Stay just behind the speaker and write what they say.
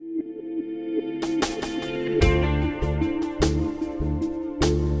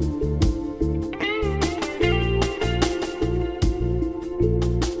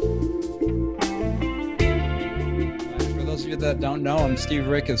don't know, I'm Steve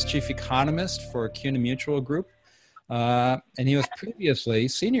Rick is Chief Economist for CUNA Mutual Group. And he was previously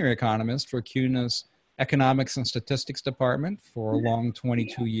Senior Economist for CUNA's Economics and Statistics Department for a long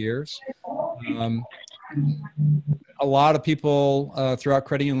 22 years. A lot of people throughout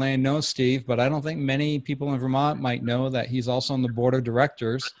credit union land know Steve, but I don't think many people in Vermont might know that he's also on the board of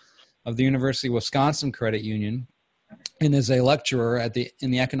directors of the University of Wisconsin Credit Union and is a lecturer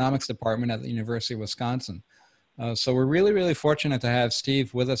in the economics department at the University of Wisconsin. So we're really, really fortunate to have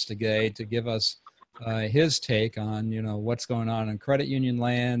Steve with us today to give us his take on, what's going on in credit union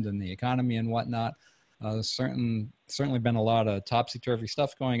land and the economy and whatnot. Certainly been a lot of topsy-turvy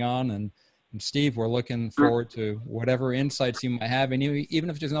stuff going on. And Steve, we're looking forward to whatever insights you might have, and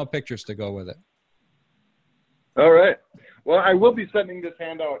even if there's no pictures to go with it. All right. Well, I will be sending this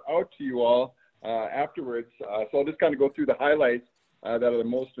handout out to you all afterwards. So I'll just kind of go through the highlights that are the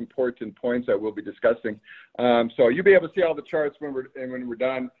most important points that we'll be discussing. So you'll be able to see all the charts when we're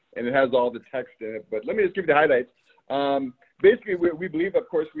done, and it has all the text in it. But let me just give you the highlights. Basically, we believe, of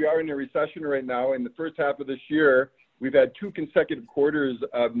course, we are in a recession right now. In the first half of this year, we've had 2 consecutive quarters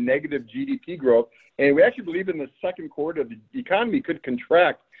of negative GDP growth, and we actually believe in the second quarter the economy could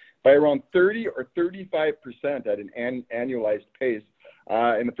contract by around 30 or 35% at an annualized pace.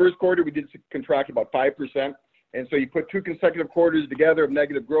 In the first quarter, we did contract about 5%. And so you put 2 consecutive quarters together of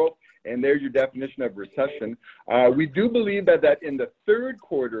negative growth, and there's your definition of recession. We do believe that in the third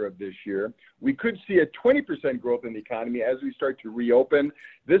quarter of this year, we could see a 20% growth in the economy as we start to reopen.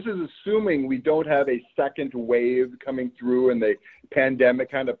 This is assuming we don't have a second wave coming through and the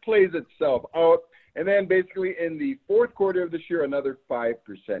pandemic kind of plays itself out. And then basically in the fourth quarter of this year, another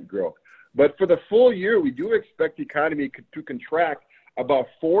 5% growth. But for the full year, we do expect the economy to contract about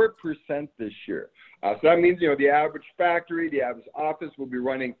 4% this year. So that means, the average factory, the average office will be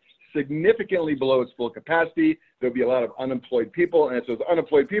running significantly below its full capacity. There'll be a lot of unemployed people, and it's those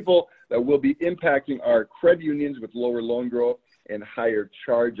unemployed people that will be impacting our credit unions with lower loan growth and higher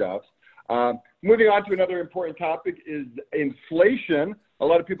charge-offs. Moving on to another important topic is inflation. A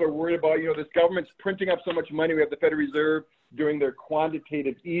lot of people are worried about, this government's printing up so much money. We have the Federal Reserve doing their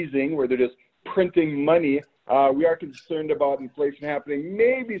quantitative easing where they're just printing money. We are concerned about inflation happening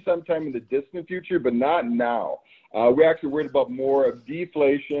maybe sometime in the distant future, but not now. We're actually worried about more of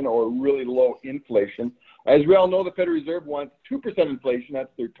deflation or really low inflation. As we all know, the Federal Reserve wants 2% inflation.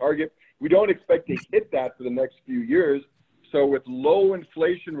 That's their target. We don't expect to hit that for the next few years. So with low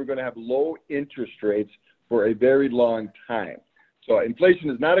inflation, we're going to have low interest rates for a very long time. So inflation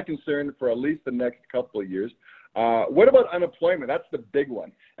is not a concern for at least the next couple of years. What about unemployment? That's the big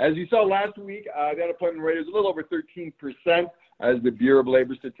one. As you saw last week, the unemployment rate is a little over 13%, as the Bureau of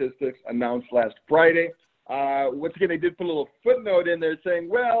Labor Statistics announced last Friday. Once again, they did put a little footnote in there saying,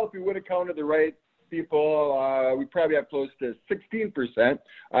 well, if we would have counted the right people, we probably have close to 16%.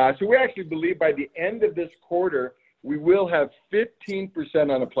 So we actually believe by the end of this quarter, we will have 15%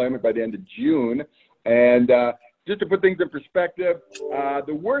 unemployment by the end of June. And just to put things in perspective,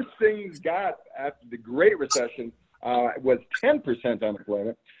 the worst things got after the Great Recession was 10%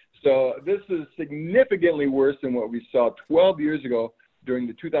 unemployment. So this is significantly worse than what we saw 12 years ago during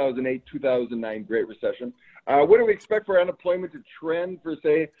the 2008-2009 Great Recession. What do we expect for unemployment to trend for,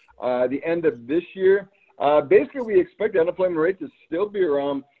 say, the end of this year? Basically, we expect the unemployment rate to still be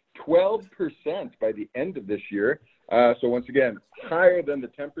around 12% by the end of this year. So once again, higher than the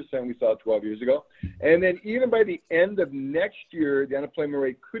 10% we saw 12 years ago. And then even by the end of next year, the unemployment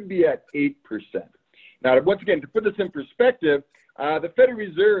rate could be at 8%. Now, once again, to put this in perspective, the Federal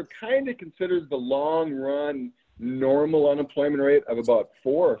Reserve kind of considers the long run normal unemployment rate of about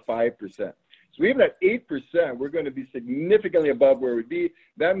 4 or 5%. So even at 8%, we're going to be significantly above where we'd be.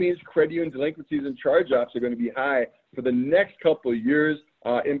 That means credit union delinquencies and charge-offs are going to be high for the next couple of years,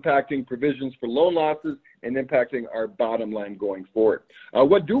 impacting provisions for loan losses and impacting our bottom line going forward.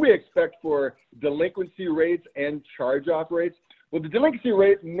 What do we expect for delinquency rates and charge-off rates? Well, the delinquency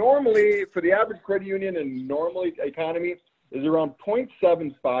rate normally for the average credit union and normal economy is around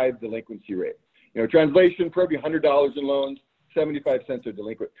 0.75 delinquency rate. Translation, for every $100 in loans, 75 cents are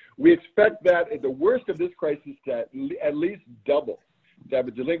delinquent. We expect that at the worst of this crisis to at least double, to have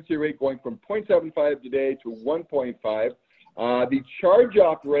a delinquency rate going from 0.75 today to 1.5. The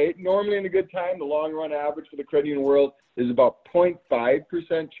charge-off rate, normally in a good time, the long-run average for the credit union world is about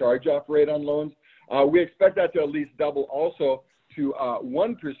 0.5% charge-off rate on loans. We expect that to at least double also to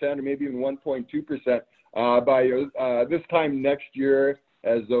 1% or maybe even 1.2% by this time next year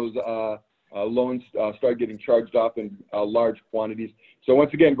as those loans start getting charged off in large quantities. So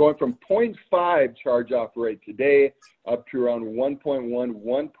once again, going from 0.5 charge-off rate today up to around 1.1,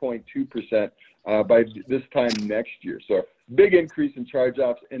 1.2% by this time next year. So big increase in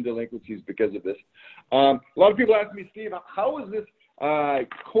charge-offs and delinquencies because of this. A lot of people ask me, Steve, how is this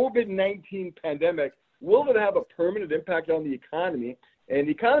COVID-19 pandemic, will it have a permanent impact on the economy? And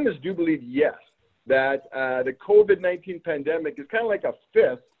economists do believe yes, that the COVID-19 pandemic is kind of like a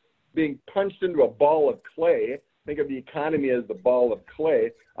fist being punched into a ball of clay. Think of the economy as the ball of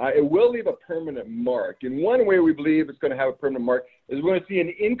clay. It will leave a permanent mark. And one way we believe it's going to have a permanent mark is we're going to see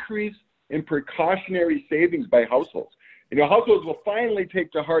an increase in precautionary savings by households. You know, households will finally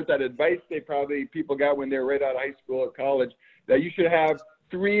take to heart that advice people got when they were right out of high school or college, that you should have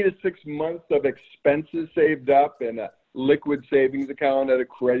 3 to 6 months of expenses saved up in a liquid savings account at a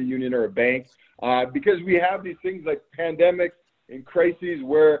credit union or a bank, because we have these things like pandemics and crises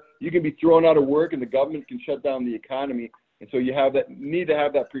where you can be thrown out of work and the government can shut down the economy, and so you need to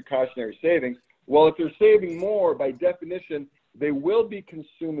have that precautionary savings. Well, if they're saving more, by definition, they will be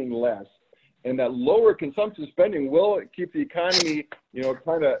consuming less, and that lower consumption spending will keep the economy, you know,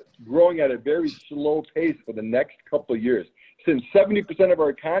 kind of growing at a very slow pace for the next couple of years. Since 70% of our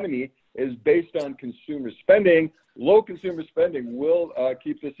economy is based on consumer spending, low consumer spending will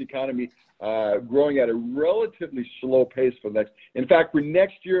keep this economy growing at a relatively slow pace for next. In fact, for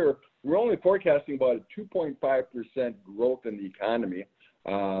next year, we're only forecasting about a 2.5% growth in the economy,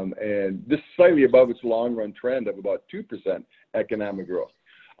 and this is slightly above its long-run trend of about 2% economic growth.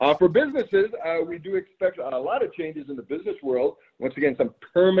 For businesses, we do expect a lot of changes in the business world. Once again, some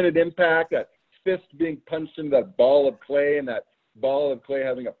permanent impact, that fist being punched into that ball of clay, and that ball of clay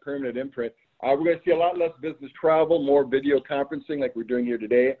having a permanent imprint. We're going to see a lot less business travel, more video conferencing like we're doing here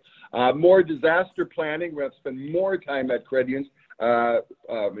today, more disaster planning. We're going to spend more time at credit unions,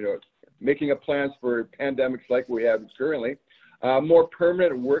 making up plans for pandemics like we have currently. More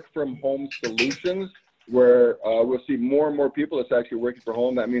permanent work from home solutions, where we'll see more and more people that's actually working from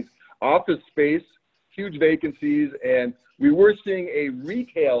home. That means office space, huge vacancies, and we were seeing a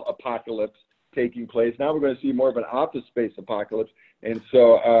retail apocalypse taking place. Now we're going to see more of an office space apocalypse. And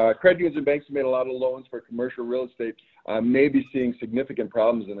so credit unions and banks have made a lot of loans for commercial real estate, maybe seeing significant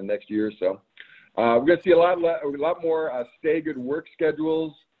problems in the next year or so. We're going to see a lot more staggered work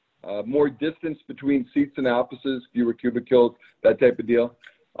schedules, more distance between seats in offices, fewer cubicles, that type of deal.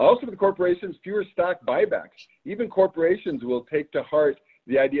 Also for the corporations, fewer stock buybacks. Even corporations will take to heart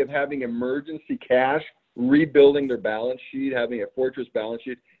the idea of having emergency cash, rebuilding their balance sheet, having a fortress balance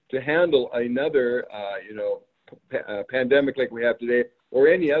sheet to handle another, pandemic like we have today, or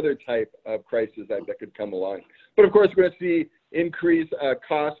any other type of crisis that could come along. But of course, we're going to see increased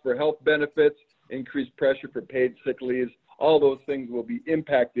costs for health benefits, increased pressure for paid sick leaves. All those things will be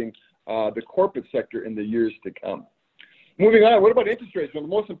impacting the corporate sector in the years to come. Moving on, what about interest rates? Well, the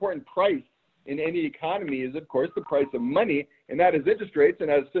most important price in any economy is, of course, the price of money, and that is interest rates.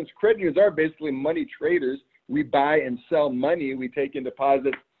 And since credit unions are basically money traders, we buy and sell money. We take in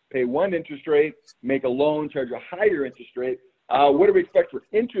deposits, pay one interest rate, make a loan, charge a higher interest rate. What do we expect for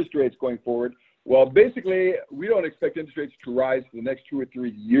interest rates going forward? Well, basically, we don't expect interest rates to rise for the next 2 or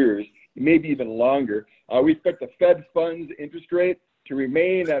 3 years, maybe even longer. We expect the Fed funds interest rate to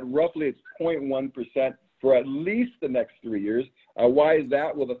remain at roughly its 0.1% for at least the next 3 years. Why is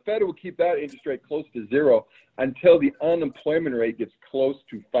that? Well, the Fed will keep that interest rate close to zero until the unemployment rate gets close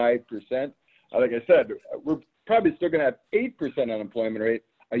to 5%. Like I said, we're probably still going to have 8% unemployment rate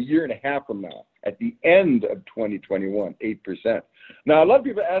a year and a half from now, at the end of 2021, 8%. Now, a lot of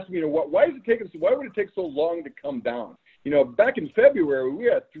people ask me, why would it take so long to come down? Back in February, we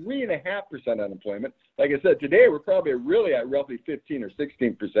had 3.5% unemployment. Like I said, today we're probably really at roughly 15 or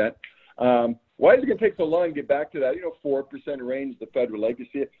 16%. Why is it going to take so long to get back to that, 4% range the Fed would like to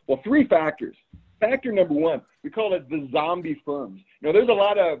see it? Well, 3 factors. Factor number 1, we call it the zombie firms. There's a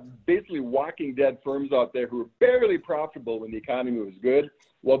lot of basically walking dead firms out there who are barely profitable when the economy was good.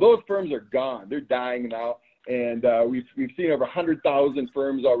 Well, those firms are gone. They're dying now. And we've seen over 100,000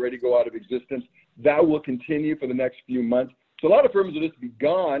 firms already go out of existence. That will continue for the next few months. So a lot of firms will just be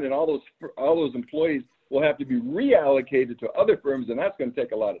gone, and all those employees will have to be reallocated to other firms, and that's going to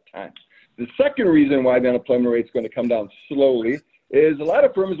take a lot of time. The second reason why the unemployment rate is going to come down slowly is a lot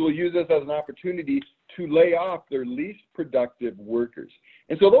of firms will use this as an opportunity to lay off their least productive workers.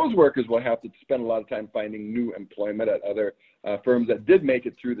 And so those workers will have to spend a lot of time finding new employment at other firms that did make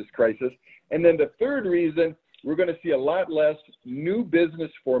it through this crisis. And then the third reason, we're going to see a lot less new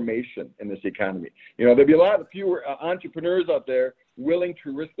business formation in this economy. There'll be a lot fewer entrepreneurs out there willing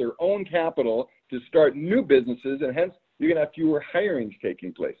to risk their own capital to start new businesses, and hence you're going to have fewer hirings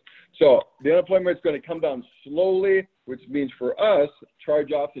taking place. So the unemployment rate is going to come down slowly, which means for us,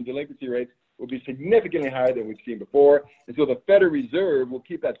 charge-offs and delinquency rates will be significantly higher than we've seen before. And so the Federal Reserve will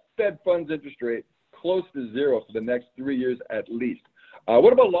keep that Fed funds interest rate close to zero for the next 3 years at least.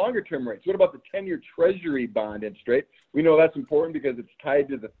 What about longer term rates? What about the 10-year Treasury bond interest rate? We know that's important because it's tied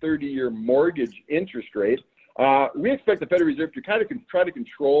to the 30-year mortgage interest rate. We expect the Federal Reserve to kind of try to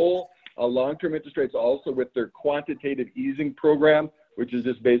control long-term interest rates also with their quantitative easing program, which is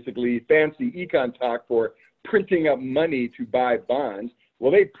just basically fancy econ talk for printing up money to buy bonds.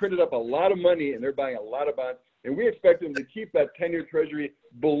 Well, they printed up a lot of money and they're buying a lot of bonds, and we expect them to keep that 10-year Treasury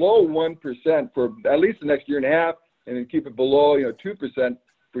below 1% for at least the next year and a half, and then keep it below 2%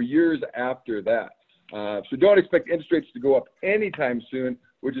 for years after that. So don't expect interest rates to go up anytime soon,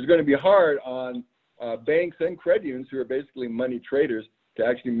 which is going to be hard on banks and credit unions, who are basically money traders, to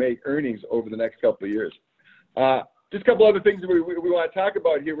actually make earnings over the next couple of years. Just a couple other things that we want to talk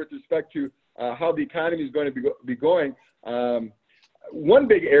about here with respect to how the economy is going to be going. One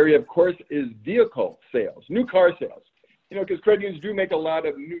big area, of course, is vehicle sales, new car sales. Because credit unions do make a lot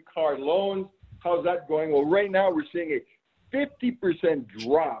of new car loans. How's that going? Well, right now we're seeing a 50%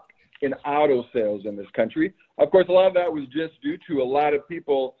 drop in auto sales in this country. Of course, a lot of that was just due to a lot of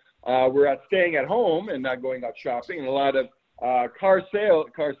people were staying at home and not going out shopping, and a lot of car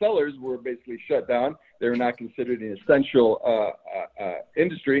sellers were basically shut down. They were not considered an essential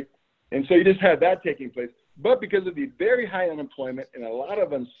industry, and so you just had that taking place. But because of the very high unemployment and a lot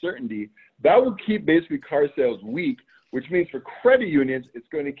of uncertainty, that will keep basically car sales weak, which means for credit unions, it's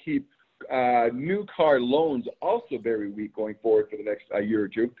going to keep new car loans also very weak going forward for the next year or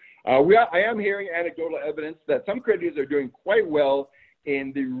two. I am hearing anecdotal evidence that some credit unions are doing quite well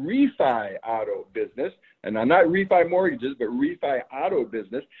in the refi auto business, and not refi mortgages, but refi auto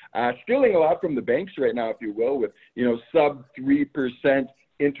business, stealing a lot from the banks right now, if you will, with sub 3%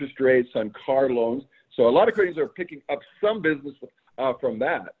 interest rates on car loans. So a lot of credit unions are picking up some business from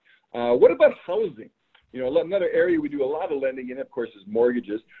that. What about housing? Another area we do a lot of lending in, of course, is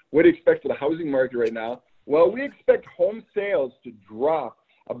mortgages. What do you expect for the housing market right now? Well, we expect home sales to drop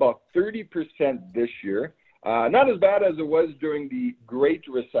about 30% this year. Not as bad as it was during the Great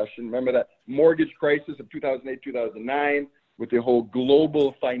Recession. Remember that mortgage crisis of 2008, 2009 with the whole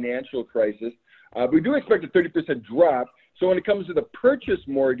global financial crisis. We do expect a 30% drop. So when it comes to the purchase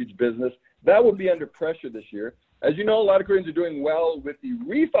mortgage business, that will be under pressure this year. As you know, a lot of Koreans are doing well with the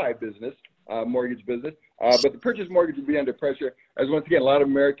refi business, mortgage business, but the purchase mortgage will be under pressure as, once again, a lot of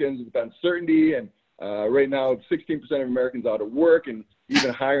Americans with uncertainty, and right now 16% of Americans out of work, and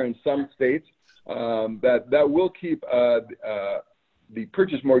even higher in some states. That will keep the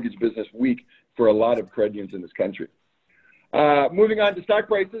purchase mortgage business weak for a lot of credit unions in this country. Moving on to stock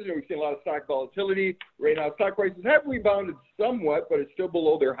prices, we've seen a lot of stock volatility. Right now, stock prices have rebounded somewhat, but it's still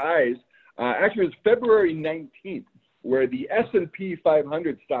below their highs. Actually, it was February 19th where the S&P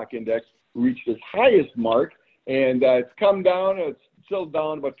 500 stock index reached its highest mark, and it's come down. It's still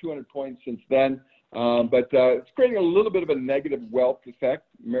down about 200 points since then. But it's creating a little bit of a negative wealth effect.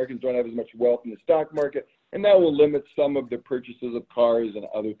 Americans don't have as much wealth in the stock market, and that will limit some of the purchases of cars and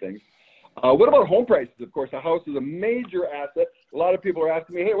other things. What about home prices? Of course, a house is a major asset. A lot of people are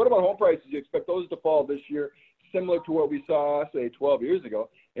asking me, hey, what about home prices? Do you expect those to fall this year, similar to what we saw, say, 12 years ago?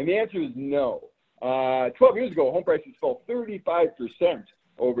 And the answer is no. 12 years ago, home prices fell 35%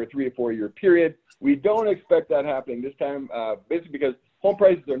 over a 3 to 4 year period. We don't expect that happening this time, basically because home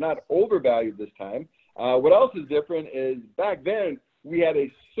prices are not overvalued this time. What else is different is back then, we had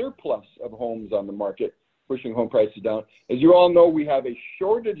a surplus of homes on the market, pushing home prices down. As you all know, we have a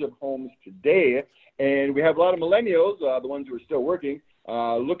shortage of homes today, and we have a lot of millennials, the ones who are still working,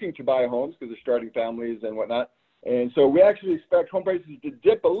 looking to buy homes because they're starting families and whatnot. And so we actually expect home prices to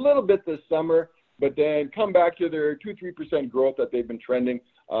dip a little bit this summer, but then come back to their 2-3% growth that they've been trending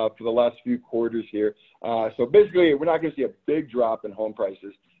for the last few quarters here. So basically, we're not going to see a big drop in home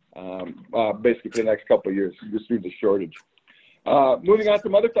prices basically for the next couple of years, just due to the shortage. Moving on to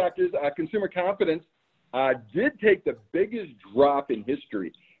some other factors, consumer confidence did take the biggest drop in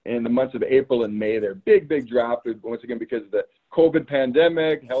history in the months of April and May. They're big drop, once again, because of the COVID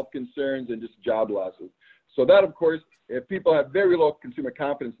pandemic, health concerns, and just job losses. So that, of course, if people have very low consumer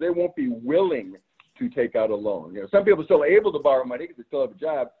confidence, they won't be willing to take out a loan. Some people are still able to borrow money because they still have a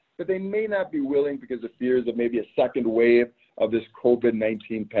job, but they may not be willing because of fears of maybe a second wave of this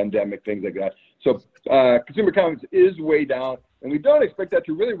COVID-19 pandemic, things like that. So consumer confidence is way down, and we don't expect that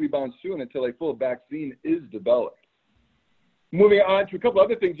to really rebound soon until a full vaccine is developed. Moving on to a couple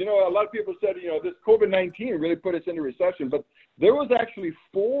other things, a lot of people said, this COVID-19 really put us into recession, but there was actually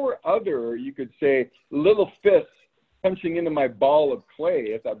 4 other, you could say, little fists punching into my ball of clay,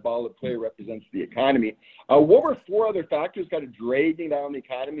 if that ball of clay represents the economy. What were four other factors kind of dragging down the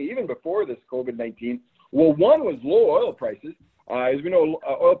economy even before this COVID-19? Well, one was low oil prices. As we know,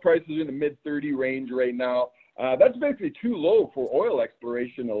 oil prices are in the mid-30 range right now. That's basically too low for oil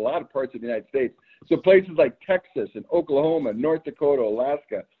exploration in a lot of parts of the United States. So places like Texas and Oklahoma, North Dakota,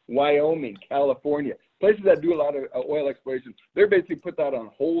 Alaska, Wyoming, California, places that do a lot of oil exploration, they're basically put that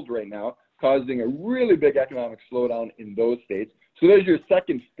on hold right now, causing a really big economic slowdown in those states. So there's your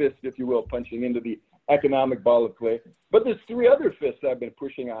second fist, if you will, punching into the economic ball of clay. But there's three other fists that have been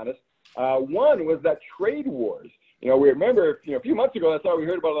pushing on us. One was that trade wars. We remember, a few months ago, that's all we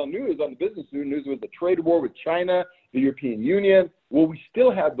heard about on the news, on the business news was the trade war with China, the European Union. Well, we still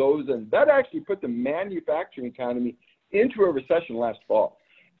have those, and that actually put the manufacturing economy into a recession last fall.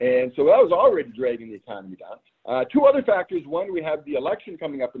 And so that was already dragging the economy down. Two other factors. One, we have the election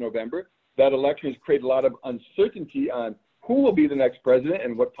coming up in November. That election has created a lot of uncertainty on who will be the next president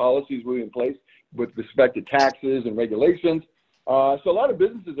and what policies will be in place with respect to taxes and regulations. So a lot of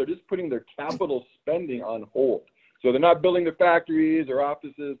businesses are just putting their capital spending on hold. So they're not building their factories or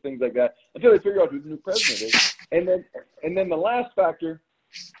offices, things like that, until they figure out who the new president is. And then the last factor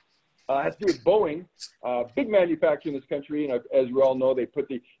has to do with Boeing, big manufacturer in this country. And as we all know, they put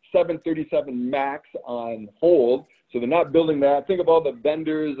the 737 MAX on hold. So they're not building that. Think of all the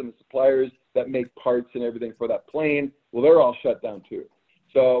vendors and the suppliers that make parts and everything for that plane. Well, they're all shut down too.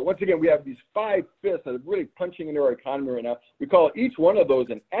 So once again, we have these five fists that are really punching into our economy right now. We call each one of those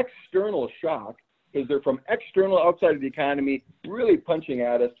an external shock, because they're from external, outside of the economy, really punching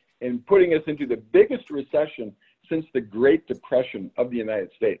at us and putting us into the biggest recession since the Great Depression of the United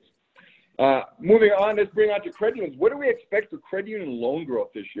States. Moving on, let's bring on to credit unions. What do we expect for credit union loan growth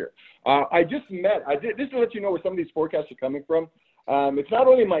this year? Just to let you know where some of these forecasts are coming from. It's not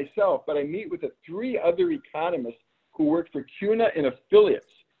only myself, but I meet with the three other economists who work for CUNA and affiliates.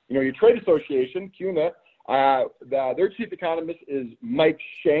 Your trade association, CUNA, their chief economist is Mike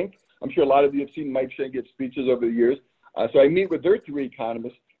Schenck. I'm sure a lot of you have seen Mike Schenck give speeches over the years. So I meet with their three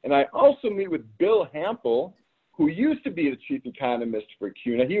economists, and I also meet with Bill Hampel, who used to be the chief economist for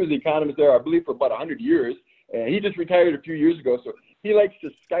CUNA. He was the economist there, I believe, for about 100 years, and he just retired a few years ago. So he likes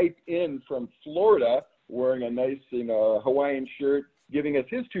to Skype in from Florida, wearing a nice, Hawaiian shirt, giving us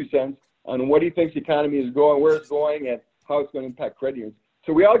his 2 cents on what he thinks the economy is going, where it's going, and how it's going to impact credit unions.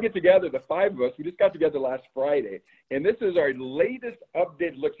 So we all get together, the five of us. We just got together last Friday, and this is our latest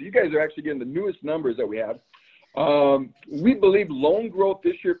updated look. So you guys are actually getting the newest numbers that we have. We believe loan growth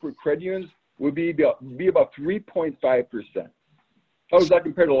this year for credit unions would be about 3.5%. How does that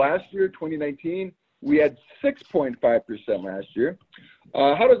compare to last year, 2019? We had 6.5% last year.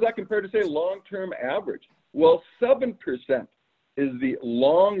 How does that compare to, say, long-term average? Well, 7% is the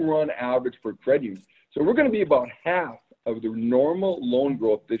long-run average for credit unions. So we're going to be about half of the normal loan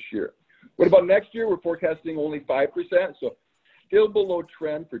growth this year. What about next year? We're forecasting only 5%, so still below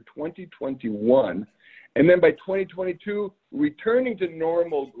trend for 2021. And then by 2022, returning to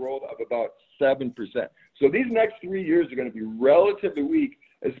normal growth of about 7%. So these next 3 years are going to be relatively weak,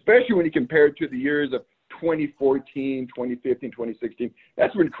 especially when you compare it to the years of 2014, 2015, 2016.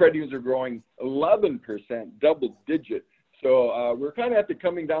 That's when credit unions are growing 11%, double digit. So we're kind of at the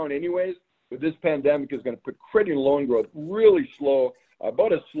coming down anyways, but this pandemic is going to put credit union loan growth really slow,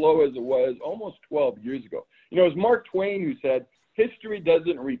 about as slow as it was almost 12 years ago. It was Mark Twain who said, history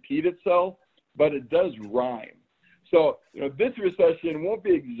doesn't repeat itself, but it does rhyme. So, this recession won't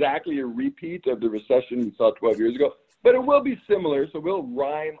be exactly a repeat of the recession we saw 12 years ago, but it will be similar, so we'll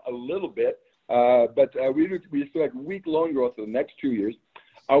rhyme a little bit. But we expect weak loan growth for the next 2 years.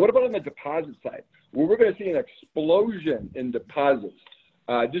 What about on the deposit side? Well, we're going to see an explosion in deposits.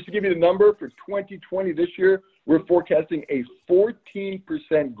 Just to give you the number, for 2020 this year, we're forecasting a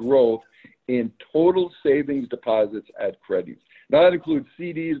 14% growth in total savings deposits at credit unions. Now, that includes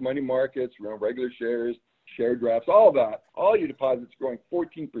CDs, money markets, regular shares, share drafts, all that. All your deposits growing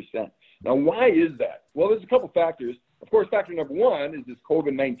 14%. Now, why is that? Well, there's a couple factors. Of course, factor number one is this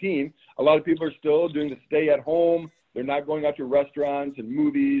COVID-19. A lot of people are still doing the stay at home. They're not going out to restaurants and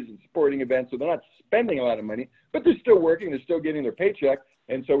movies and sporting events, so they're not spending a lot of money, but they're still working. They're still getting their paycheck,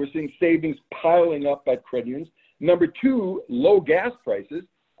 and so we're seeing savings piling up at credit unions. Number two, low gas prices.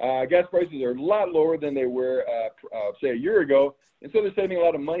 Gas prices are a lot lower than they were, say, a year ago, and so they're saving a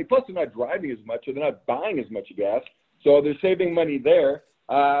lot of money. Plus, they're not driving as much, so they're not buying as much gas, so they're saving money there.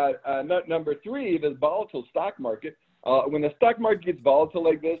 Number three, the volatile stock market. When the stock market gets volatile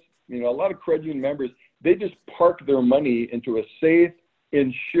like this, a lot of credit union members, they just park their money into a safe,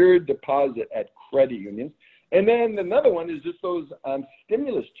 insured deposit at credit unions. And then another one is just those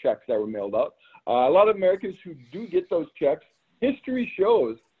stimulus checks that were mailed out. A lot of Americans who do get those checks, history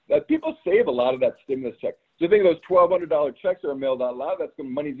shows that people save a lot of that stimulus check. So think of those $1,200 checks that are mailed out. A lot of that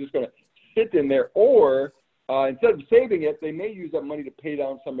money is just going to sit in there, or instead of saving it, they may use that money to pay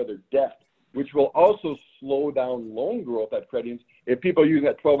down some of their debt, which will also slow down loan growth at credit unions if people are using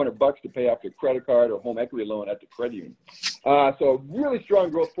that $1,200 to pay off their credit card or home equity loan at the credit union. So really strong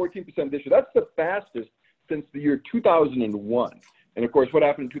growth, 14% this year. That's the fastest since the year 2001. And of course, what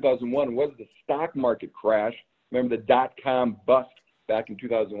happened in 2001 was the stock market crash. Remember the dot-com bust back in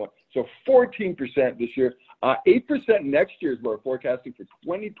 2001. So 14% this year, 8% next year is what we're forecasting for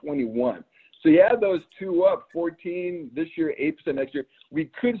 2021. So you add those two up, 14 this year, 8% next year, we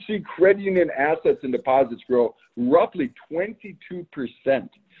could see credit union assets and deposits grow roughly 22%,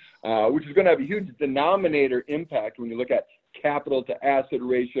 which is going to have a huge denominator impact when you look at capital to asset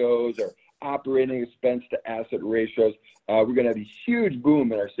ratios or operating expense to asset ratios. We're going to have a huge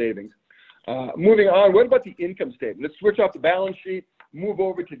boom in our savings. Moving on, what about the income statement? Let's switch off the balance sheet, move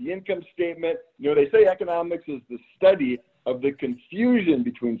over to the income statement. You know, they say economics is the study of the confusion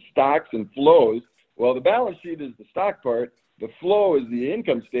between stocks and flows. Well, the balance sheet is the stock part. The flow is the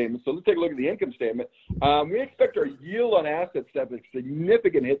income statement. So let's take a look at the income statement. We expect our yield on assets to have a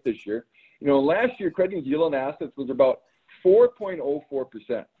significant hit this year. You know, last year, credit union yield on assets was about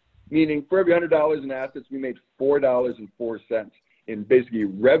 4.04%, meaning for every $100 in assets, we made $4.04 in basically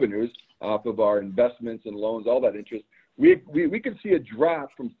revenues off of our investments and loans, all that interest. We could see a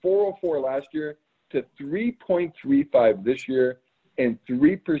drop from 404 last year to 3.35 this year and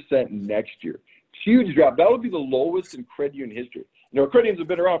 3% next year. Huge drop. That would be the lowest in credit union history. You know, credit unions have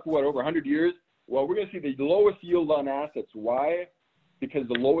been around for what, over 100 years? Well, we're going to see the lowest yield on assets. Why? Because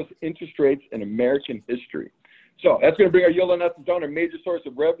the lowest interest rates in American history. So that's going to bring our yield on assets down, a major source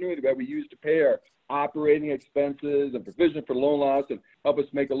of revenue that we use to pay our operating expenses and provision for loan loss and help us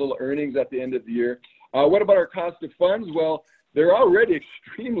make a little earnings at the end of the year. What about our cost of funds? Well, they're already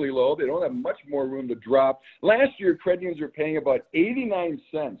extremely low. They don't have much more room to drop. Last year, credit unions were paying about 89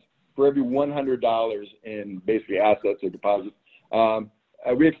 cents for every $100 in basically assets or deposits.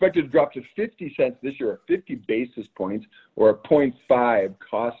 We expect it to drop to 50 cents this year, or 50 basis points, or a 0.5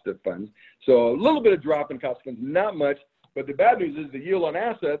 cost of funds. So a little bit of drop in cost of funds, not much. But the bad news is the yield on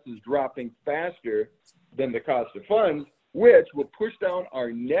assets is dropping faster than the cost of funds, which will push down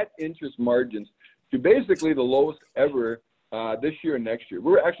our net interest margins to basically the lowest ever this year and next year.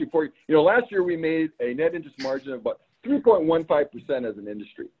 We're actually, last year we made a net interest margin of about 3.15% as an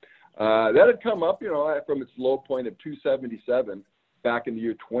industry. That had come up, from its low point of 277 back in the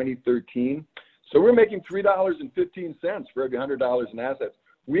year 2013. So we're making $3.15 for every $100 in assets.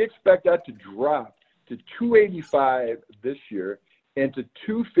 We expect that to drop to 285 this year and to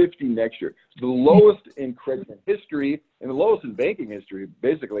 250 next year. The lowest in credit history and the lowest in banking history,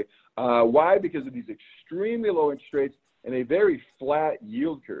 basically. Why? Because of these extremely low interest rates and a very flat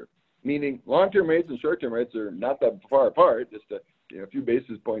yield curve, meaning long-term rates and short-term rates are not that far apart, just a few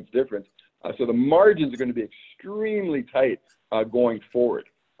basis points difference. So the margins are going to be extremely tight going forward.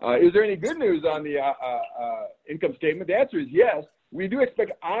 Is there any good news on the income statement? The answer is yes. We do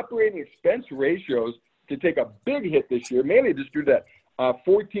expect operating expense ratios to take a big hit this year, mainly just due to that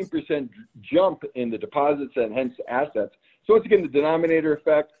 14% jump in the deposits and hence assets. So once again, the denominator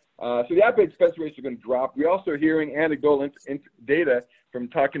effect. So the operating expense ratios are going to drop. We also are hearing anecdotal data from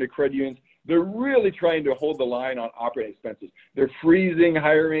talking to credit unions. They're really trying to hold the line on operating expenses. They're freezing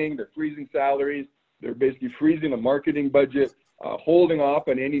hiring. They're freezing salaries. They're basically freezing the marketing budget, holding off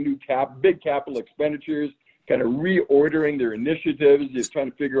on any new big capital expenditures, kind of reordering their initiatives, just trying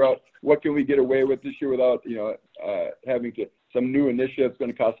to figure out what can we get away with this year without, having some new initiative that's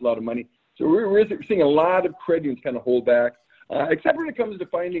going to cost a lot of money. So we're seeing a lot of credit unions kind of hold back, except when it comes to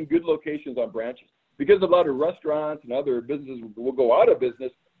finding good locations on branches. Because a lot of restaurants and other businesses will go out of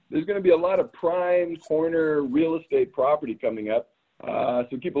business, there's going to be a lot of prime corner real estate property coming up.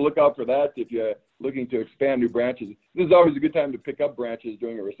 So keep a lookout for that if you're looking to expand new branches. This is always a good time to pick up branches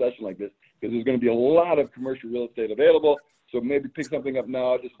during a recession like this because there's going to be a lot of commercial real estate available. So maybe pick something up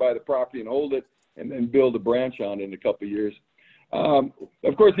now, just buy the property and hold it, and then build a branch on it in a couple of years.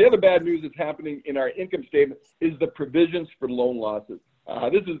 Of course, the other bad news that's happening in our income statement is the provisions for loan losses.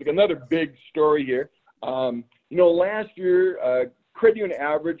 This is another big story here. Last year, credit union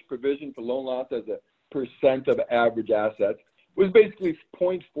average provision for loan loss as a percent of average assets was basically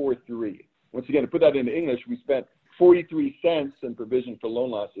 0.43. Once again, to put that into English, we spent 43 cents in provision for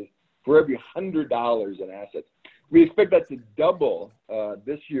loan losses for every $100 in assets. We expect that to double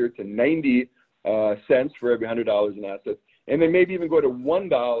this year to 90 cents for every $100 in assets, and then maybe even go to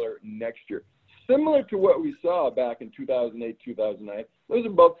 $1 next year. similar to what we saw back in 2008, 2009. Those are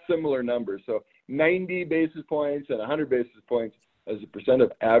both similar numbers. So 90 basis points and 100 basis points as a percent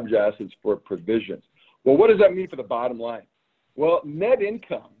of average assets for provisions. Well, what does that mean for the bottom line? Well, net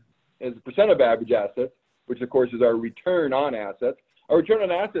income as a percent of average assets, which of course is our return on assets. Our return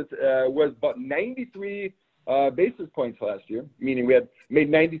on assets was about 93 basis points last year, meaning we had made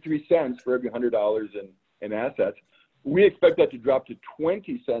 93 cents for every $100 in assets. We expect that to drop to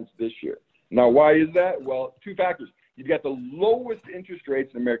 20 cents this year. Now, why is that? Well, two factors. You've got the lowest interest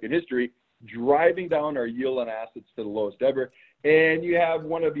rates in American history, driving down our yield on assets to the lowest ever. And you have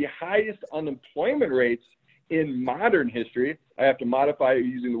one of the highest unemployment rates in modern history. I have to modify it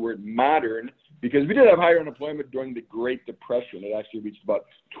using the word modern, because we did have higher unemployment during the Great Depression. It actually reached about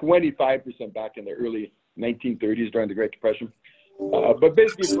 25% back in the early 1930s during the Great Depression. But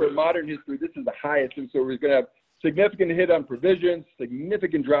basically, for modern history, this is the highest. And so we're going to have significant hit on provisions,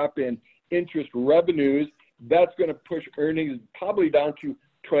 significant drop in interest revenues. That's going to push earnings probably down to,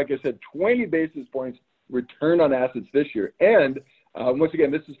 like I said, 20 basis points return on assets this year. And once again,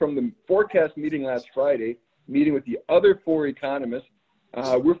 this is from the forecast meeting last Friday, meeting with the other four economists.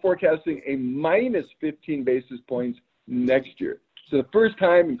 We're forecasting a minus 15 basis points next year. So the first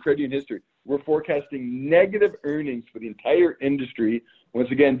time in credit union history, we're forecasting negative earnings for the entire industry,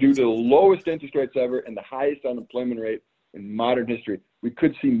 once again, due to the lowest interest rates ever and the highest unemployment rate in modern history. We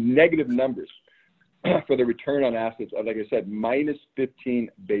could see negative numbers for the return on assets of, like I said, minus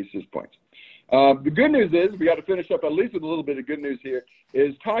 15 basis points. The good news is, we got to finish up at least with a little bit of good news here,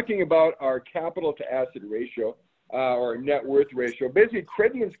 is talking about our capital to asset ratio, or net worth ratio. Basically,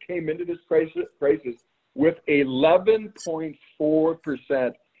 credit unions came into this crisis with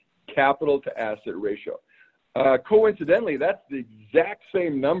 11.4% capital to asset ratio. Coincidentally, that's the exact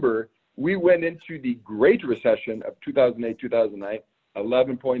same number we went into the Great Recession of 2008, 2009,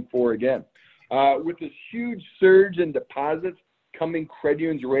 11.4 again. With this huge surge in deposits coming credit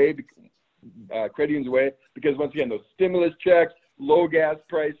unions' way, because once again, those stimulus checks, low gas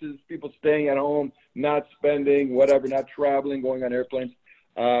prices, people staying at home, not spending, whatever, not traveling, going on airplanes.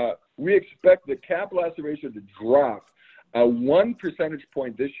 We expect the capital asset ratio to drop 1 percentage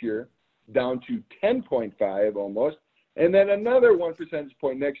point this year, down to 10.5 almost, and then another 1 percentage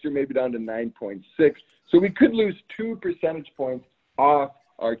point next year, maybe down to 9.6. So we could lose 2 percentage points off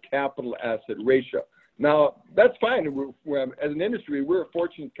our capital asset ratio. Now, that's fine. As an industry, we're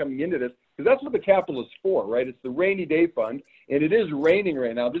fortunate coming into this, because that's what the capital is for, right? It's the rainy day fund, and it is raining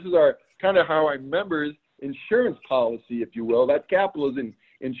right now. This is our kind of how our members' insurance policy, if you will. That capital is in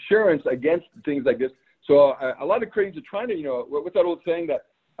insurance against things like this. So a lot of credit unions are trying to, what's that old saying that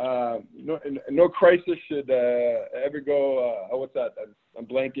no crisis should ever go, what's that? I'm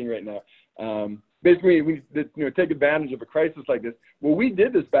blanking right now. Basically, we take advantage of a crisis like this. Well, we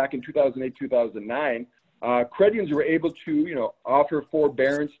did this back in 2008, 2009. Credit unions were able to, offer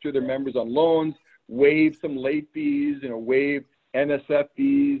forbearance to their members on loans, waive some late fees, waive NSF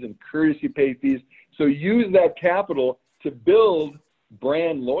fees and courtesy pay fees. So use that capital to build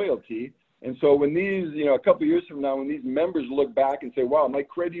brand loyalty. And so when these, a couple of years from now, when these members look back and say, wow, my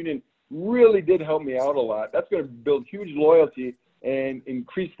credit union really did help me out a lot, that's going to build huge loyalty and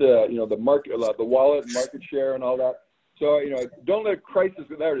increase the, the market, the wallet, market share and all that. So, don't let a crisis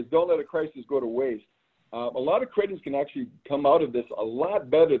go to waste. A lot of credit unions can actually come out of this a lot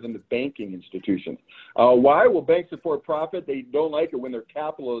better than the banking institutions. Why? Well, banks are for profit. They don't like it when their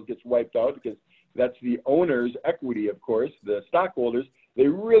capital gets wiped out, because that's the owner's equity, of course, the stockholders. They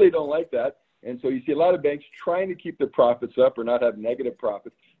really don't like that. And so you see a lot of banks trying to keep their profits up or not have negative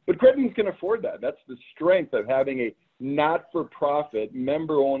profits. But credit unions can afford that. That's the strength of having a not-for-profit,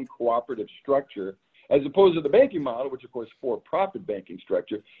 member-owned cooperative structure, as opposed to the banking model, which, of course, is for-profit banking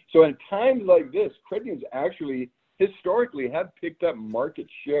structure. So in times like this, credit unions actually historically have picked up market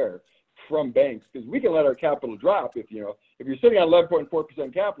share from banks, because we can let our capital drop. If you're sitting on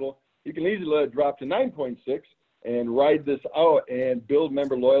 11.4% capital, you can easily let it drop to 9.6 and ride this out and build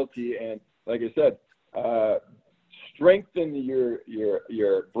member loyalty. And like I said, strengthen your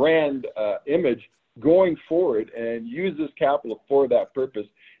brand image going forward and use this capital for that purpose.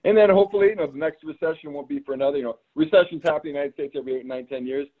 And then hopefully, the next recession won't be for another, recessions happen in the United States every 8, 9, 10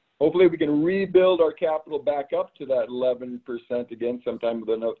 years. Hopefully we can rebuild our capital back up to that 11% again sometime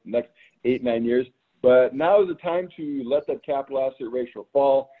within the next 8, 9 years. But now is the time to let that capital asset ratio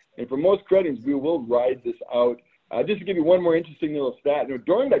fall. And for most credit unions, we will ride this out. Just to give you one more interesting little stat,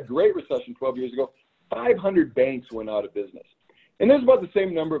 during that Great Recession 12 years ago, 500 banks went out of business. And there's about the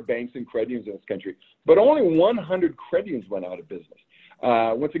same number of banks and credit unions in this country, but only 100 credit unions went out of business.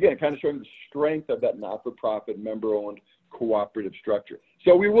 Once again, kind of showing the strength of that not-for-profit, member-owned cooperative structure.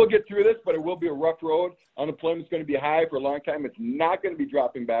 So we will get through this, but it will be a rough road. Unemployment is going to be high for a long time. It's not going to be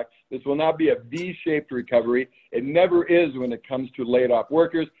dropping back. This will not be a V-shaped recovery. It never is when it comes to laid off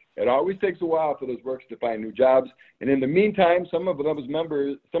workers. It always takes a while for those workers to find new jobs. And in the meantime, some of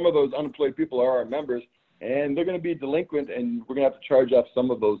those unemployed people are our members, and they're going to be delinquent, and we're going to have to charge off some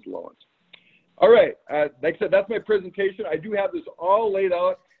of those loans. All right, like I said, that's my presentation. I do have this all laid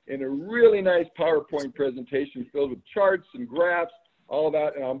out in a really nice PowerPoint presentation filled with charts and graphs, all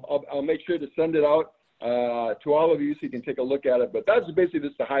that, and I'll make sure to send it out to all of you so you can take a look at it. But that's basically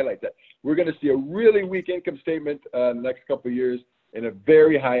just to highlight that. We're going to see a really weak income statement in the next couple of years and a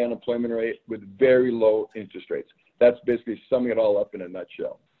very high unemployment rate with very low interest rates. That's basically summing it all up in a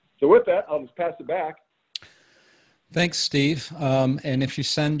nutshell. So with that, I'll just pass it back. Thanks, Steve. And if you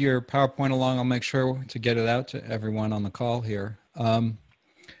send your PowerPoint along, I'll make sure to get it out to everyone on the call here.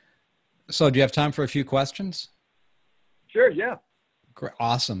 So do you have time for a few questions? Sure, yeah. Great.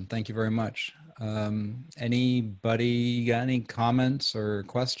 Awesome. Thank you very much. Anybody got any comments or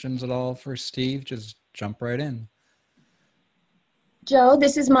questions at all for Steve? Just jump right in. Joe,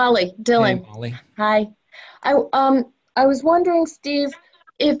 this is Molly Dillon. Hey, Molly. Hi. I was wondering, Steve,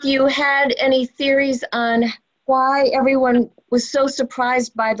 if you had any theories on why everyone was so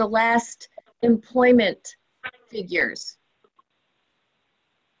surprised by the last employment figures.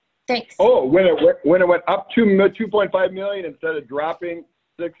 Thanks. Oh, when it went up to 2.5 million instead of dropping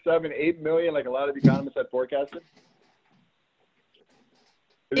 6, 7, 8 million like a lot of economists had forecasted?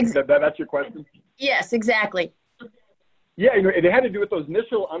 That's your question? Yes, exactly. Yeah, it had to do with those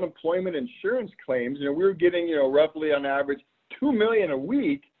initial unemployment insurance claims. We were getting, roughly on average 2 million a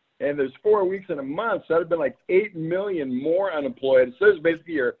week, and there's 4 weeks in a month, so that'd have been like 8 million more unemployed. So there's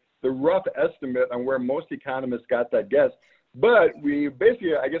basically the rough estimate on where most economists got that guess. But we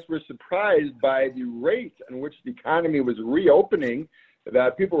basically, I guess, we're surprised by the rate in which the economy was reopening,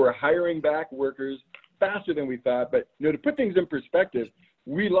 that people were hiring back workers faster than we thought. But, to put things in perspective,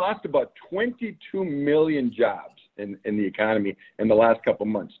 we lost about 22 million jobs in the economy in the last couple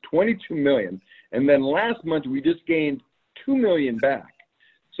of months, 22 million. And then last month, we just gained 2 million back.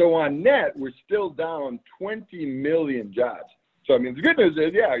 So on net, we're still down 20 million jobs. So, the good news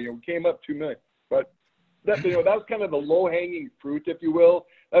is, we came up 2 million. But that was kind of the low-hanging fruit, if you will.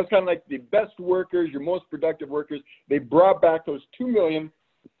 That was kind of like the best workers, your most productive workers. They brought back those 2 million.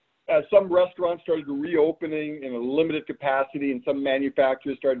 Some restaurants started reopening in a limited capacity, and some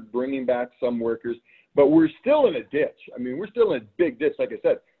manufacturers started bringing back some workers. But we're still in a ditch. We're still in a big ditch. Like I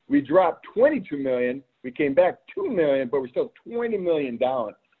said, we dropped 22 million. We came back 2 million, but we're still 20 million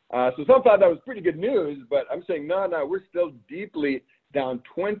down. So some thought that was pretty good news, but I'm saying, no, we're still deeply down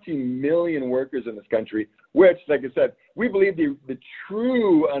 20 million workers in this country, which, like I said, we believe the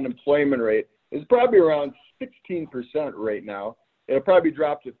true unemployment rate is probably around 16% right now. It'll probably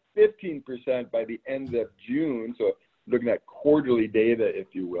drop to 15% by the end of June. So looking at quarterly data, if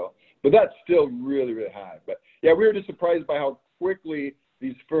you will. But that's still really, really high. But yeah, we were just surprised by how quickly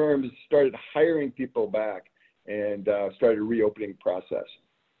these firms started hiring people back and started a reopening process.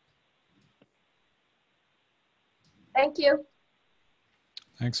 Thank you.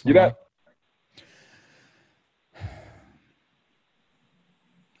 Thanks, You Molly. bet.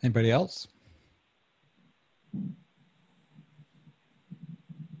 Anybody else?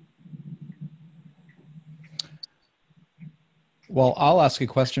 Well, I'll ask a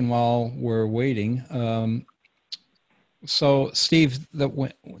question while we're waiting. So, Steve,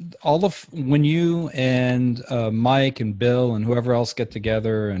 when you and Mike and Bill and whoever else get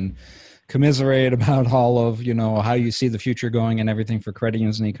together and commiserate about all of, how you see the future going and everything for credit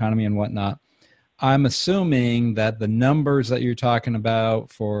unions and the economy and whatnot, I'm assuming that the numbers that you're talking about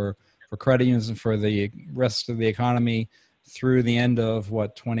for credit unions and for the rest of the economy through the end of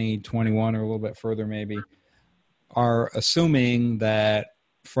 2021 or a little bit further maybe, are assuming that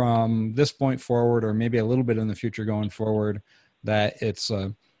from this point forward, or maybe a little bit in the future going forward, that it's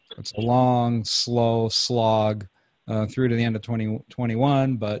a long, slow slog through to the end of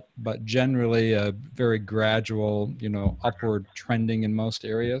 2021, but generally a very gradual, upward trending in most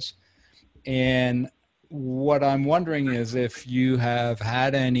areas. And what I'm wondering is if you have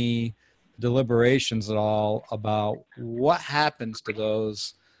had any deliberations at all about what happens to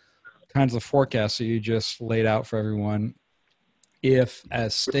those kinds of forecasts that you just laid out for everyone if,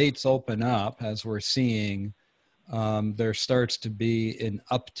 as states open up, as we're seeing, there starts to be an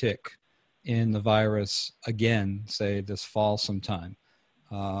uptick in the virus again, say this fall sometime.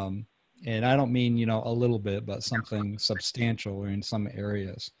 And I don't mean, a little bit, but something substantial in some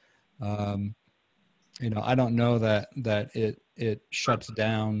areas. I don't know that it shuts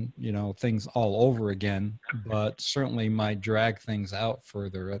down, things all over again, but certainly might drag things out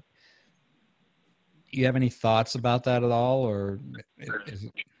further. You have any thoughts about that at all, or is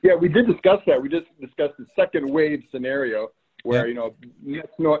it? Yeah, we did discuss that. We just discussed the second wave scenario where, Yep.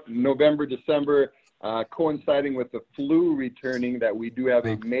 next November, December, coinciding with the flu returning, that we do have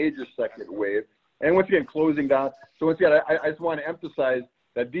a major second wave. And once again, closing down. So once again, I just want to emphasize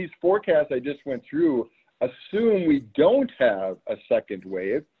that these forecasts I just went through assume we don't have a second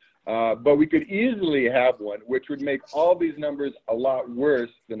wave, but we could easily have one, which would make all these numbers a lot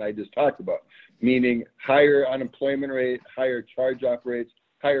worse than I just talked about, meaning higher unemployment rate, higher charge-off rates,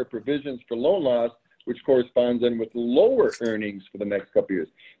 higher provisions for loan loss, which corresponds then with lower earnings for the next couple of years.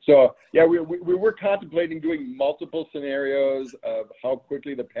 So yeah, we were contemplating doing multiple scenarios of how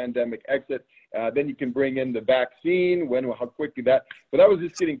quickly the pandemic exits. Then you can bring in the vaccine, how quickly that, but that was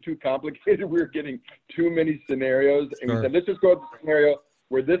just getting too complicated. We were getting too many scenarios, and Sure. we said, let's just go with the scenario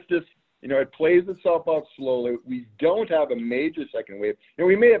where this just, it plays itself out slowly. We don't have a major second wave.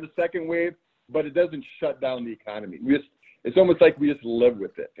 We may have a second wave, but it doesn't shut down the economy. It's almost like we just live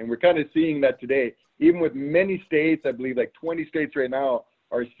with it. And we're kind of seeing that today, even with many states. I believe like 20 states right now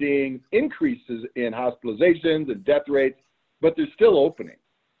are seeing increases in hospitalizations and death rates, but they're still opening.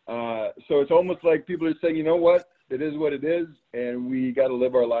 So it's almost like people are saying, you know what, it is what it is, and we got to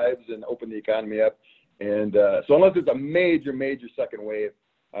live our lives and open the economy up. And so unless it's a major, major second wave,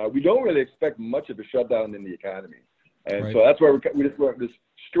 we don't really expect much of a shutdown in the economy. And Right. so that's why we just want this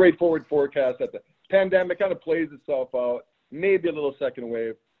straightforward forecast that the pandemic kind of plays itself out, maybe a little second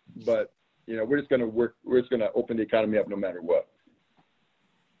wave, but we're just going to open the economy up no matter what.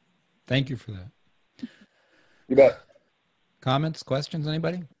 Thank you for that. You bet. Comments, questions,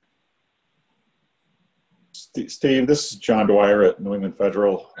 anybody? Steve, this is John Dwyer at New England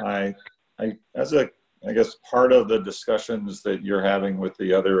Federal. I guess part of the discussions that you're having with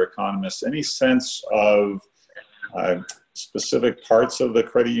the other economists, any sense of specific parts of the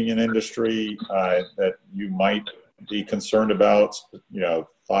credit union industry that you might be concerned about?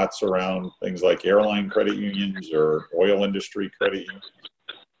 Thoughts around things like airline credit unions or oil industry credit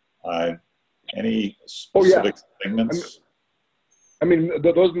unions? Any specific segments? I mean,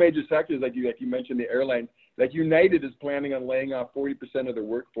 those major sectors, like you mentioned, the airline, like United is planning on laying off 40% of their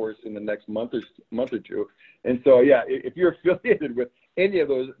workforce in the next month or two. And so, yeah, if you're affiliated with any of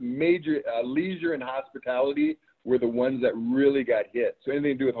those major leisure and hospitality were the ones that really got hit. So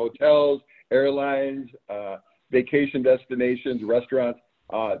anything to do with hotels, airlines, vacation destinations, restaurants,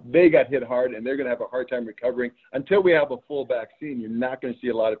 they got hit hard, and they're going to have a hard time recovering. Until we have a full vaccine, you're not going to see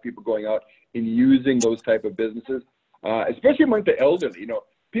a lot of people going out and using those type of businesses, especially among the elderly.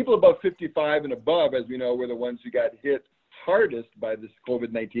 People above 55 and above, as we know, were the ones who got hit hardest by this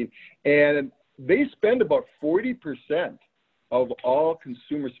COVID-19. And they spend about 40% of all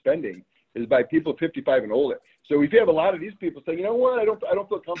consumer spending is by people 55 and older. So if you have a lot of these people saying, you know what, I don't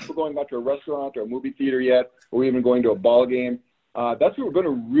feel comfortable going back to a restaurant or a movie theater yet, or even going to a ball game, that's what we're going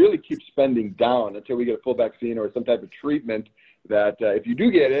to really keep spending down until we get a full vaccine or some type of treatment that if you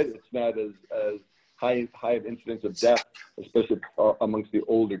do get it, it's not as high of incidence of death, especially amongst the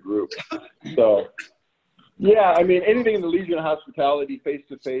older group. So, yeah, I mean, anything in the leisure and hospitality,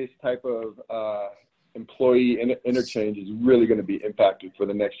 face-to-face type of employee interchange is really going to be impacted for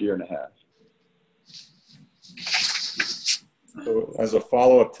the next year and a half. So as a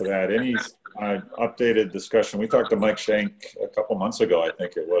follow-up to that, any updated discussion? We talked to Mike Schenk a couple months ago, I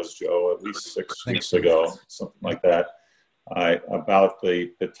think it was, Joe, at least 6 weeks ago, something like that, about the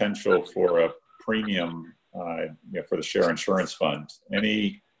potential for a premium for the Share Insurance Fund.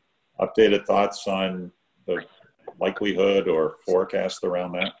 Any updated thoughts on the likelihood or forecast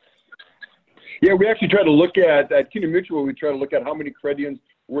around that? Yeah, we actually try to look at CUNA Mutual. We try to look at how many credit unions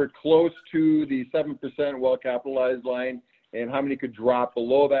were close to the 7% well-capitalized line and how many could drop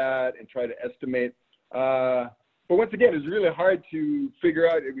below that and try to estimate. But once again, it's really hard to figure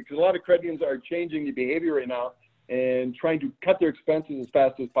out because a lot of credit unions are changing the behavior right now and trying to cut their expenses as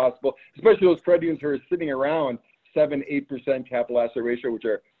fast as possible, especially those credit unions who are sitting around 7-8% capital asset ratio, which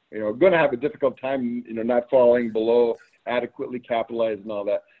are going to have a difficult time not falling below adequately capitalized and all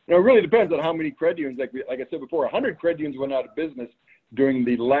that. It really depends on how many credit unions, like I said before, 100 credit unions went out of business during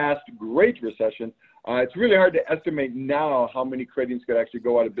the last Great Recession. It's really hard to estimate now how many credit unions could actually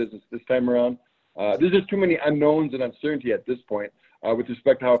go out of business this time around. There's just too many unknowns and uncertainty at this point with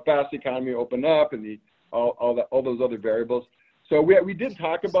respect to how fast the economy will open up and all those other variables. So we did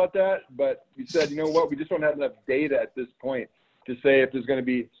talk about that, but we said, you know what, we just don't have enough data at this point to say if there's going to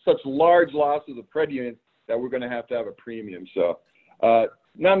be such large losses of credit unions that we're going to have a premium. So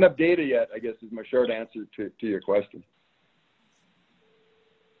not enough data yet, I guess, is my short answer to your question.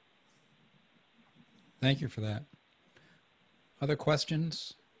 Thank you for that. Other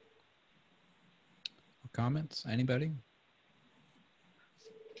questions or comments? Anybody?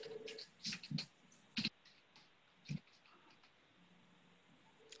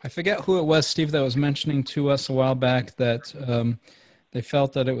 I forget who it was, Steve, that was mentioning to us a while back that they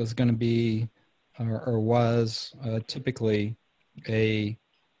felt that it was going to be or was typically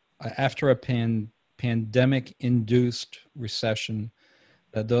after a pandemic-induced recession,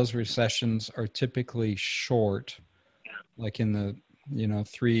 that those recessions are typically short, like in the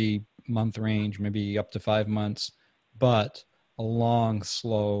 3-month range, maybe up to 5 months, but a long,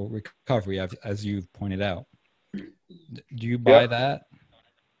 slow recovery, as you've pointed out. Do you buy that?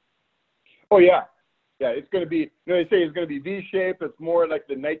 Oh, yeah. Yeah, it's going to be, they say it's going to be V-shape. It's more like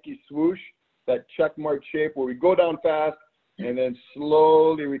the Nike swoosh, that check mark shape where we go down fast and then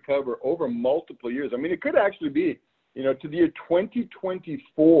slowly recover over multiple years. I mean, it could actually be, to the year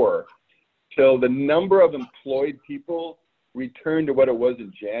 2024 till the number of employed people return to what it was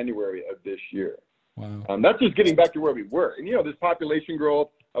in January of this year. Wow. That's just getting back to where we were. And, there's population growth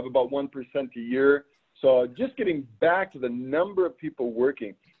of about 1% a year. So just getting back to the number of people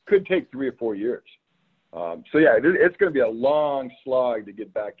working could take 3 or 4 years. So yeah, it's going to be a long slog to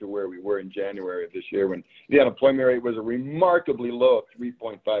get back to where we were in January of this year when the unemployment rate was a remarkably low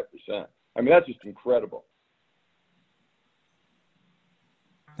 3.5%. I mean, that's just incredible.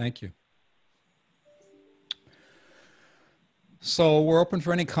 Thank you. So we're open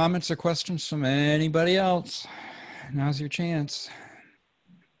for any comments or questions from anybody else. Now's your chance.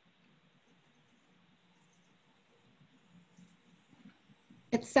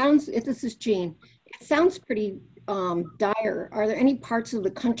 This is Jean. It sounds pretty dire. Are there any parts of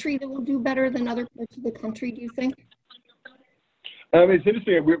the country that will do better than other parts of the country, do you think? It's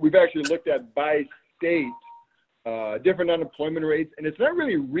interesting. We've actually looked at by state, different unemployment rates, and it's not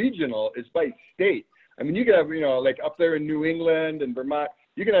really regional, it's by state. I mean, you can have, like up there in New England and Vermont,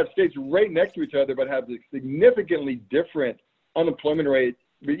 you can have states right next to each other, but have significantly different unemployment rates,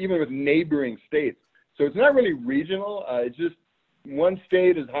 even with neighboring states. So it's not really regional. It's just one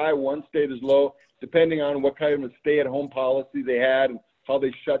state is high, one state is low, depending on what kind of a stay-at-home policy they had and how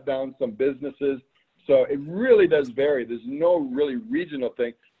they shut down some businesses. So it really does vary. There's no really regional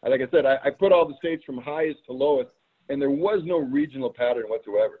thing. Like I said, I put all the states from highest to lowest, and there was no regional pattern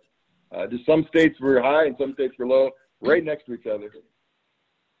whatsoever. Just some states were high and some states were low, right next to each other.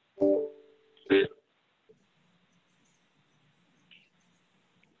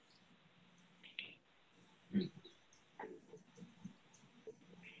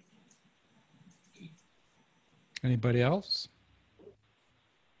 Anybody else?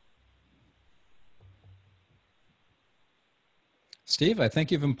 Steve, I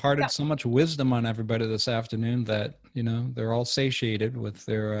think you've imparted so much wisdom on everybody this afternoon that, they're all satiated with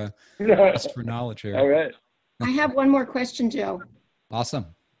their quest for knowledge here. All right. I have one more question, Joe. Awesome.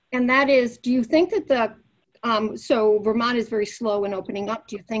 And that is, do you think that so Vermont is very slow in opening up.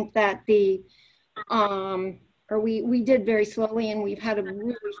 Do you think that we did very slowly and we've had a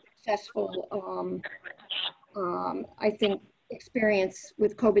really successful, I think, experience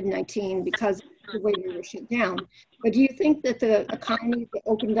with COVID-19 because of the way we were shut down. But do you think that the economies that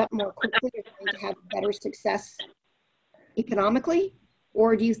opened up more quickly are going to have better success economically?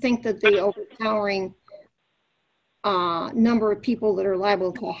 Or do you think that the overpowering number of people that are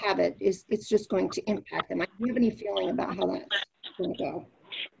liable to have it's just going to impact them? Do you have any feeling about how that's going to go?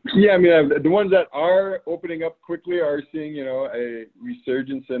 Yeah, I mean, the ones that are opening up quickly are seeing, a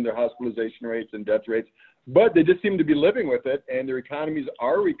resurgence in their hospitalization rates and death rates, but they just seem to be living with it, and their economies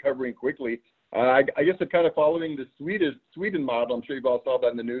are recovering quickly. I guess they're kind of following the Sweden model. I'm sure you've all saw that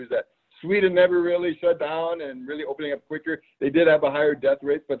in the news, that Sweden never really shut down and really opening up quicker. They did have a higher death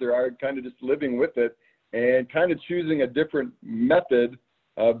rate, but they are kind of just living with it and kind of choosing a different method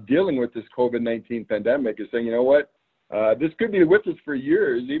of dealing with this COVID-19 pandemic, is saying, you know what, this could be with us for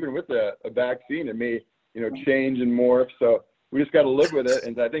years, even with a vaccine. It may, change and morph. So we just got to live with it.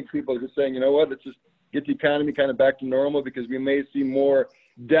 And I think people are just saying, you know what, let's just get the economy kind of back to normal, because we may see more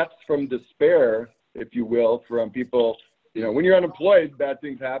deaths from despair, if you will, from people. When you're unemployed, bad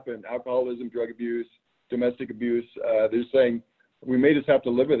things happen: alcoholism, drug abuse, domestic abuse. They're saying we may just have to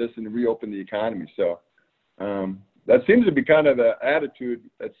live with this and reopen the economy. So that seems to be kind of the attitude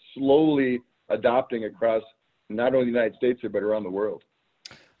that's slowly adopting across not only the United States, but around the world.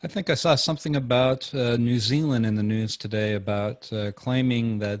 I think I saw something about New Zealand in the news today about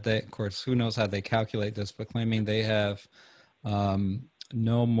claiming that they, of course, who knows how they calculate this, but claiming they have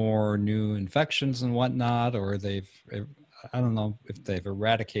no more new infections and whatnot, or they've I don't know if they've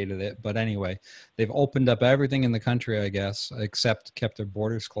eradicated it, but anyway, they've opened up everything in the country, I guess, except kept their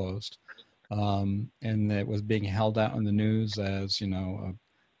borders closed. And it was being held out in the news as,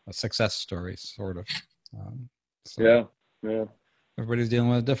 a success story, sort of. Yeah. Everybody's dealing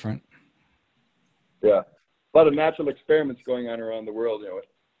with it different. Yeah. A lot of natural experiments going on around the world, with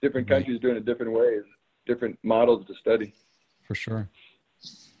different countries doing it different ways, different models to study. For sure.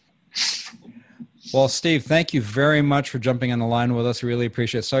 Well, Steve, thank you very much for jumping on the line with us. Really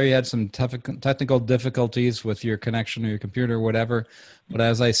appreciate it. Sorry you had some technical difficulties with your connection or your computer or whatever. But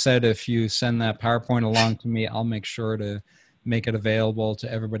as I said, if you send that PowerPoint along to me, I'll make sure to make it available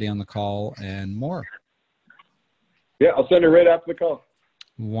to everybody on the call and more. Yeah, I'll send it right after the call.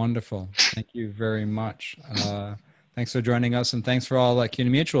 Wonderful. Thank you very much. Thanks for joining us, and thanks for all that CUNY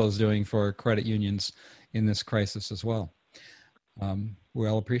Mutual is doing for credit unions in this crisis as well. We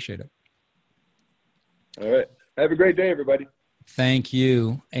all appreciate it. All right. Have a great day, everybody. Thank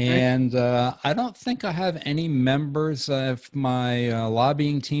you. And I don't think I have any members of my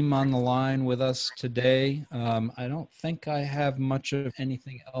lobbying team on the line with us today. I don't think I have much of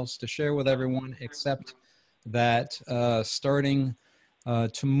anything else to share with everyone, except that starting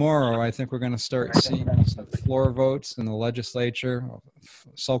tomorrow, I think we're going to start seeing some floor votes in the legislature,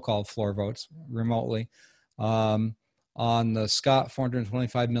 so-called floor votes remotely, on the Scott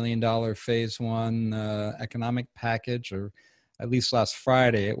 $425 million phase one economic package, or at least last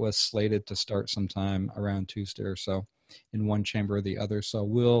Friday, it was slated to start sometime around Tuesday or so in one chamber or the other. So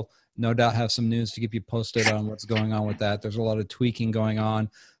we'll no doubt have some news to keep you posted on what's going on with that. There's a lot of tweaking going on.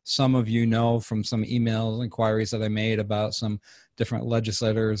 Some of you know from some emails, inquiries that I made about some different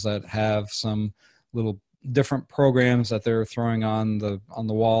legislators that have some little different programs that they're throwing on the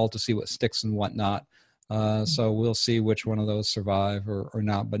wall to see what sticks and what not. So we'll see which one of those survive or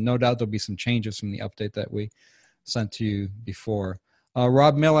not. But no doubt there'll be some changes from the update that we sent to you before.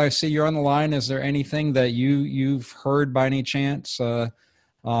 Rob Miller, I see you're on the line. Is there anything that you've heard by any chance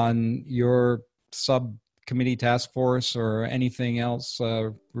on your subcommittee task force or anything else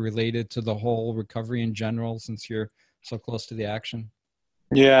related to the whole recovery in general, since you're so close to the action?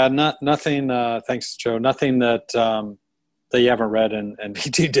 Yeah, nothing. Thanks, Joe. Nothing that you haven't read in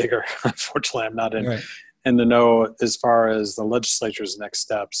BT Digger. Unfortunately, I'm not in the know as far as the legislature's next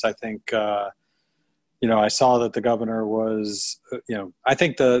steps. I think I saw that the governor was. I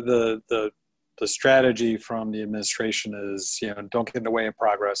think the strategy from the administration is don't get in the way of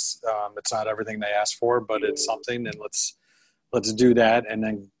progress. It's not everything they asked for, but it's something, and let's do that, and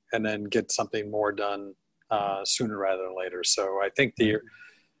then get something more done sooner rather than later. So I think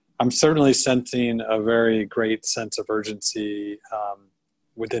I'm certainly sensing a very great sense of urgency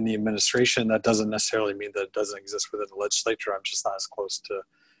within the administration. That doesn't necessarily mean that it doesn't exist within the legislature. I'm just not as close to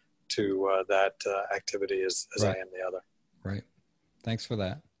that activity as I am the other. Right. Thanks for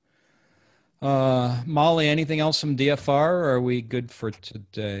that. Molly, anything else from DFR, or are we good for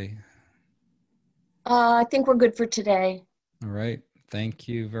today? I think we're good for today. All right. Thank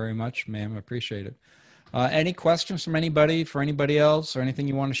you very much, ma'am. I appreciate it. Any questions from anybody, for anybody else, or anything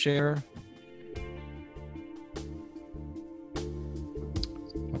you want to share?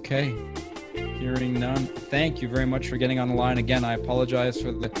 Okay. Hearing none. Thank you very much for getting on the line. Again, I apologize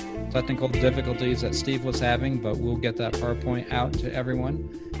for the technical difficulties that Steve was having, but we'll get that PowerPoint out to everyone,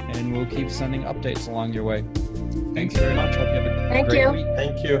 and we'll keep sending updates along your way. Thanks very much. Hope you have a great week.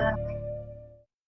 Thank you.